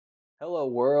Hello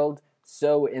world.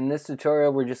 So in this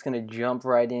tutorial we're just going to jump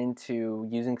right into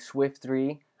using Swift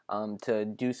 3 to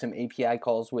do some API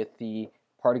calls with the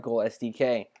Particle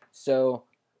SDK. So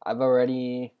I'm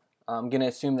going to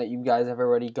assume that you guys have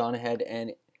already gone ahead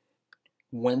and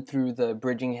went through the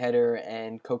bridging header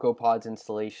and CocoaPods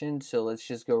installation. So let's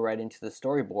just go right into the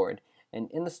storyboard. And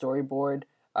in the storyboard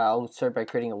I'll start by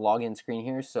creating a login screen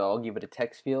here. So I'll give it a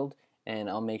text field and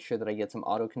I'll make sure that I get some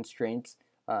auto constraints.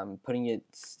 Putting it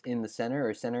in the center,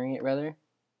 or centering it rather.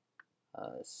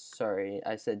 Sorry,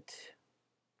 I said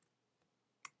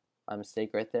a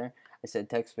mistake right there. I said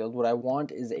text field. What I want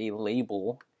is a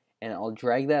label, and I'll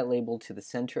drag that label to the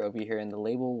center over here, and the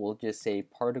label will just say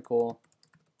particle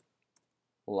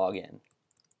login.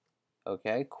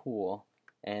 Okay, cool.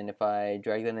 And if I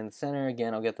drag that in the center,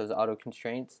 again, I'll get those auto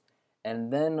constraints.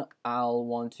 And then I'll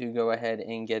want to go ahead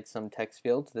and get some text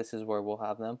fields. This is where we'll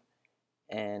have them.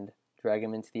 And drag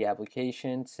them into the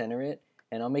application, center it,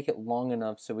 and I'll make it long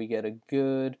enough so we get a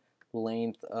good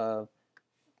length of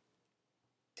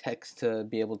text to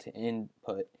be able to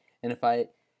input. And if I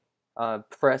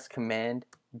press Command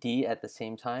D at the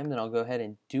same time, then I'll go ahead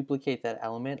and duplicate that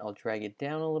element. I'll drag it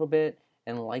down a little bit,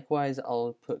 and likewise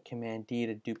I'll put Command D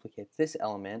to duplicate this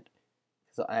element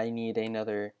because I need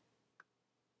another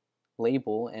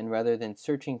label, and rather than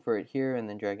searching for it here and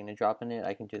then dragging and dropping it,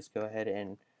 I can just go ahead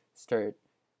and start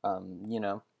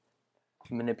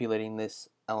manipulating this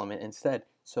element instead.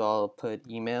 So I'll put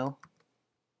email,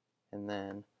 and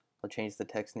then I'll change the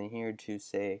text in here to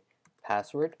say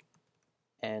password.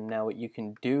 And now what you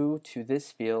can do to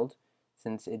this field,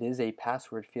 since it is a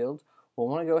password field, we'll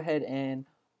want to go ahead and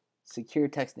secure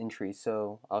text entry.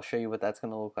 So I'll show you what that's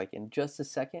going to look like in just a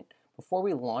second. Before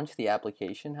we launch the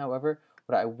application, however,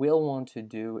 what I will want to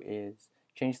do is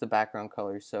change the background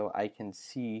color so I can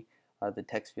see the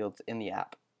text fields in the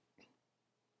app.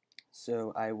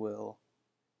 So I will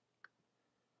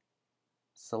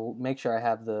make sure I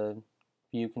have the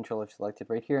view controller selected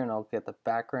right here, and I'll get the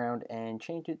background and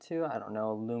change it to, I don't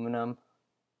know, aluminum,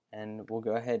 and we'll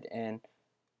go ahead and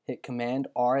hit Command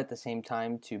R at the same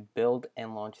time to build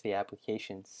and launch the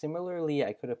application. Similarly,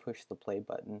 I could have pushed the play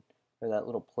button, or that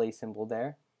little play symbol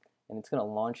there, and it's going to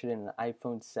launch it in an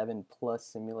iPhone 7 Plus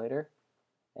simulator.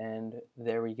 And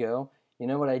there we go. You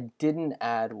know what I didn't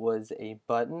add was a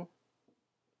button.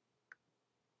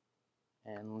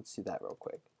 And let's do that real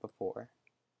quick before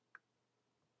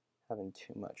having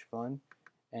too much fun.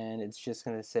 And it's just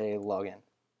going to say login.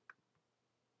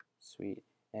 Sweet.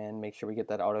 And make sure we get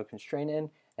that auto constraint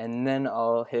in. And then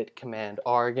I'll hit Command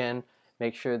R again.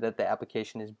 Make sure that the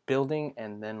application is building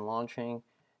and then launching.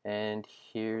 And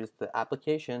here's the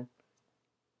application.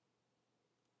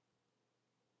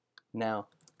 Now,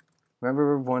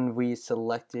 remember when we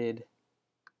selected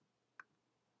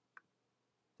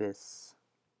this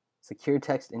secure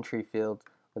text entry field?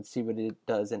 Let's see what it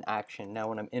does in action. Now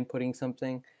when I'm inputting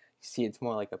something, you see it's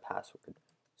more like a password.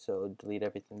 So delete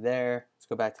everything there. Let's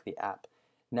go back to the app.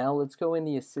 Now let's go in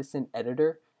the assistant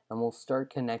editor, and we'll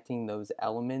start connecting those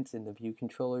elements in the view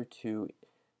controller to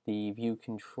the view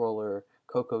controller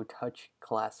Cocoa Touch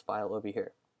class file over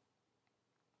here.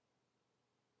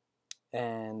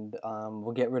 And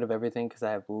we'll get rid of everything because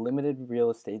I have limited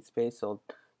real estate space, so I'll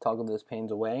toggle those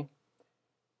panes away.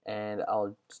 And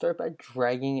I'll start by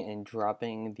dragging and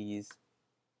dropping these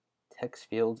text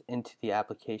fields into the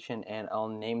application, and I'll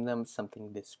name them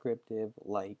something descriptive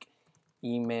like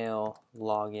email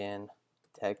login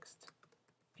text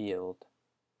field,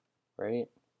 right?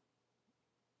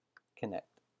 Connect.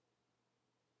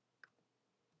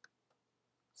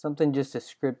 Something just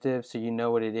descriptive so you know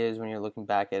what it is when you're looking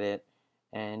back at it.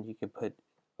 And you could put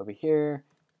over here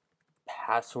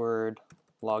password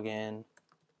login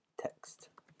text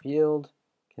field,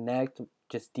 connect,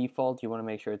 just default. You want to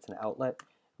make sure it's an outlet,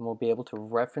 and we'll be able to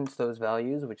reference those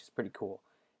values, which is pretty cool.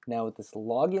 Now with this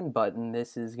login button,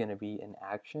 this is going to be an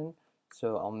action,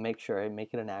 so I'll make sure I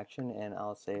make it an action, and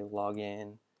I'll say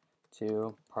login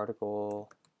to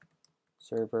particle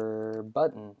server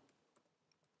button.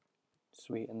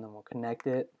 Sweet. And then we'll connect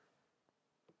it.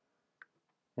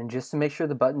 And just to make sure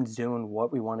the button's doing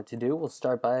what we want it to do, we'll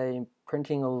start by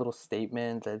printing a little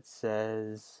statement that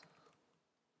says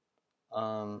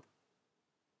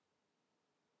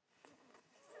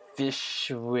fish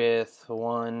with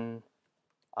one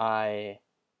eye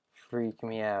freak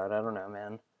me out. I don't know,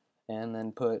 man. And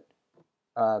then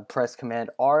press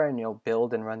Command R, and you'll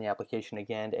build and run the application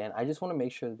again. And I just want to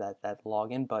make sure that that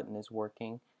login button is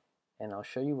working, and I'll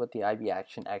show you what the IB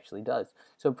action actually does.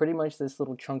 So pretty much this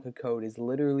little chunk of code is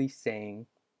literally saying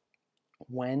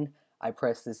when I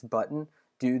press this button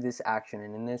do this action,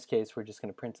 and in this case we're just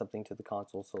going to print something to the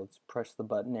console. So let's press the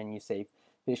button and you say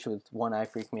fish with one eye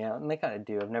freak me out, and they kind of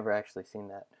do. I've never actually seen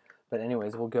that, but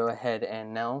anyways, we'll go ahead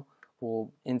and now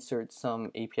we'll insert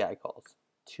some API calls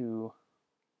to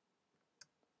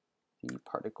the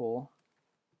particle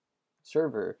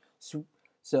server.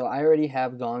 So I already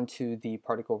have gone to the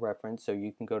particle reference, so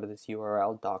you can go to this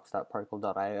URL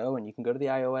docs.particle.io and you can go to the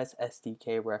iOS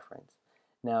SDK reference.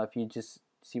 Now if you just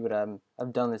see what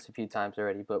I've done this a few times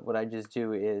already, but what I just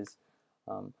do is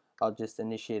I'll just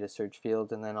initiate a search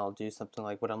field and then I'll do something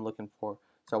like what I'm looking for.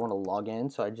 So I want to log in,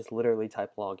 so I just literally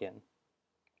type login.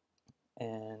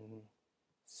 And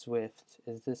Swift,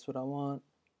 is this what I want?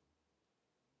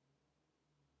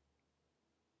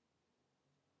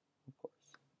 Of course.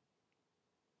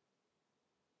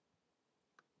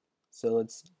 So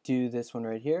let's do this one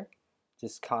right here.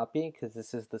 Just copy, because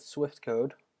this is the Swift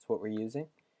code. That's what we're using.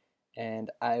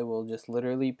 And I will just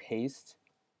literally paste.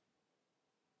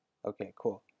 Okay,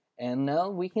 cool. And now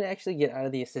we can actually get out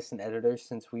of the assistant editor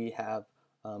since we have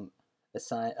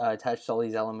attached all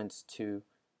these elements to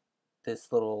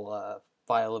this little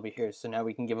file over here. So now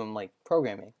we can give them like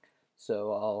programming.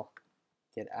 So I'll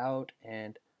get out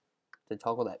and to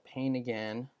toggle that pane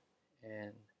again,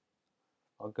 and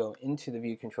I'll go into the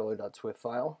viewcontroller.swift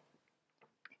file.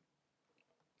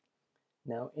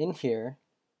 Now in here,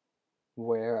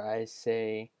 where I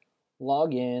say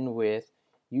log in with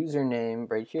username,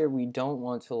 right here we don't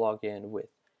want to log in with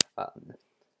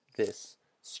this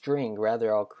string.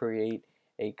 Rather, I'll create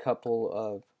a couple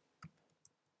of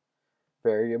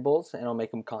variables and I'll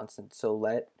make them constant. So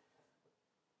let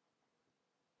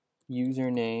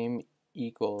username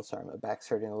equal, sorry, my back's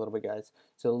hurting a little bit, guys.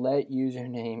 So let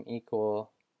username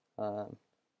equal or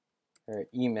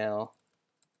email,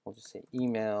 we'll just say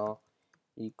email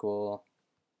equal,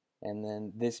 and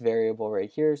then this variable right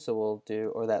here, so we'll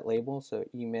do, or that label, so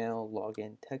email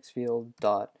login text field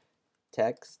dot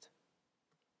text,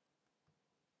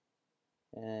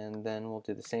 and then we'll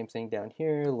do the same thing down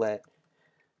here. Let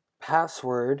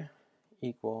password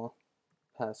equal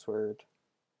password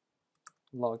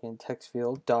login text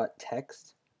field dot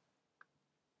text.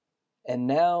 And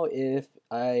now if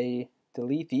I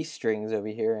delete these strings over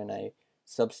here and I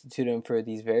substitute them for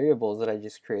these variables that I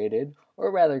just created,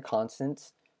 or rather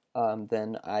constants,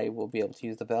 then I will be able to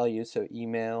use the value. So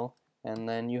email, and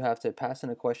then you have to pass in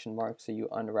a question mark, so you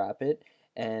unwrap it,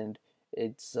 and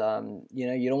it's you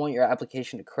know, you don't want your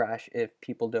application to crash if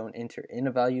people don't enter in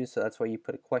a value, so that's why you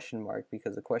put a question mark,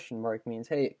 because a question mark means,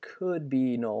 hey, it could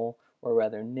be null, or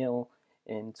rather nil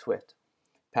in Swift.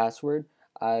 Password,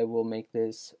 I will make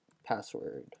this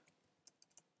password,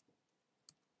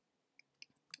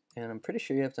 and I'm pretty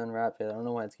sure you have to unwrap it. I don't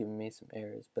know why it's giving me some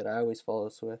errors, but I always follow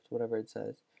Swift, whatever it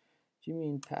says. Do you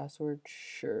mean password?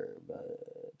 Sure,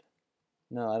 but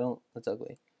no, I don't. That's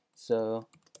ugly. So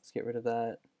let's get rid of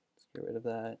that. Let's get rid of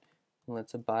that. And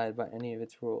let's abide by any of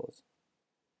its rules.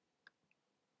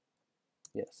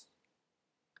 Yes.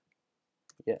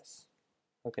 Yes.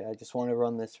 Okay, I just want to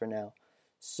run this for now.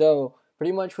 So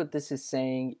pretty much what this is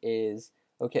saying is,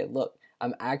 okay, look,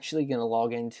 I'm actually going to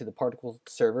log into the Particle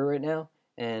server right now,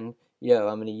 and I'm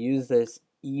going to use this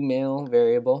email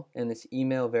variable, and this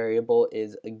email variable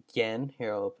is, again,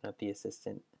 here, I'll open up the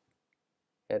assistant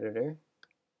editor,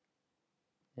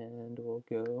 and we'll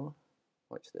go,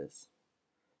 watch this.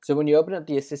 So when you open up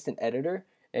the assistant editor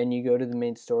and you go to the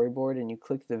main storyboard and you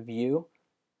click the view,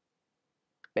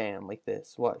 bam, like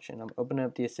this, watch, and I'm opening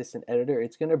up the assistant editor,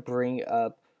 it's going to bring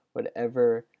up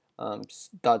whatever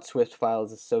 .swift file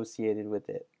is associated with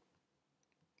it,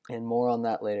 and more on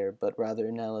that later, but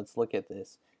rather now let's look at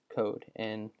this code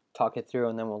and talk it through,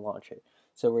 and then we'll launch it.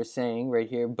 So we're saying right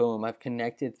here, boom, I've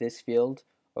connected this field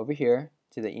over here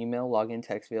to the email login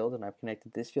text field, and I've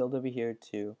connected this field over here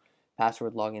to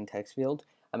password login text field.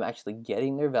 I'm actually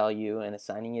getting their value and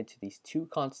assigning it to these two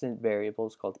constant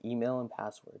variables called email and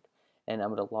password, and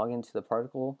I'm going to log into the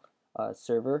Particle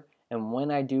server, and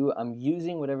when I do, I'm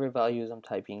using whatever values I'm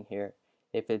typing here.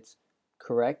 If it's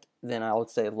correct, then I'll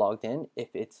say logged in. If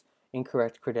it's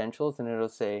incorrect credentials, then it'll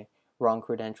say wrong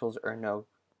credentials or no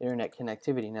internet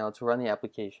connectivity. Now let's run the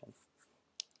application.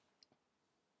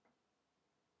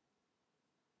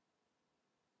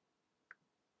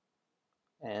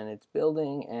 And it's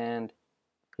building, and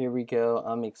here we go.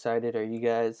 I'm excited. Are you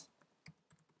guys?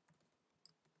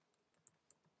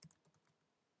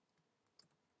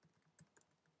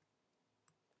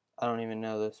 I don't even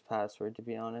know this password, to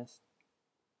be honest.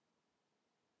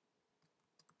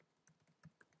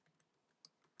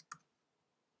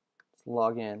 Let's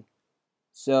log in.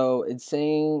 So it's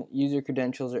saying user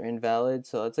credentials are invalid,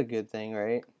 so that's a good thing,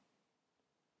 right?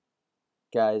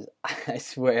 Guys, I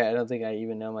swear I don't think I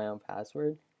even know my own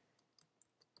password.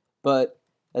 But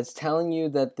that's telling you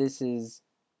that this is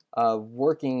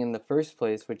working in the first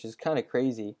place, which is kind of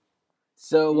crazy.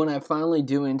 So when I finally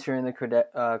do enter in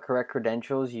the correct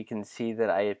credentials, you can see that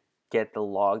I get the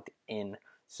logged in.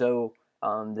 So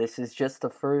this is just the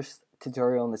first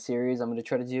tutorial in the series. I'm going to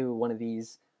try to do one of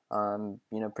these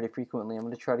pretty frequently. I'm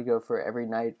going to try to go for every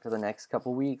night for the next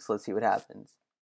couple weeks. Let's see what happens.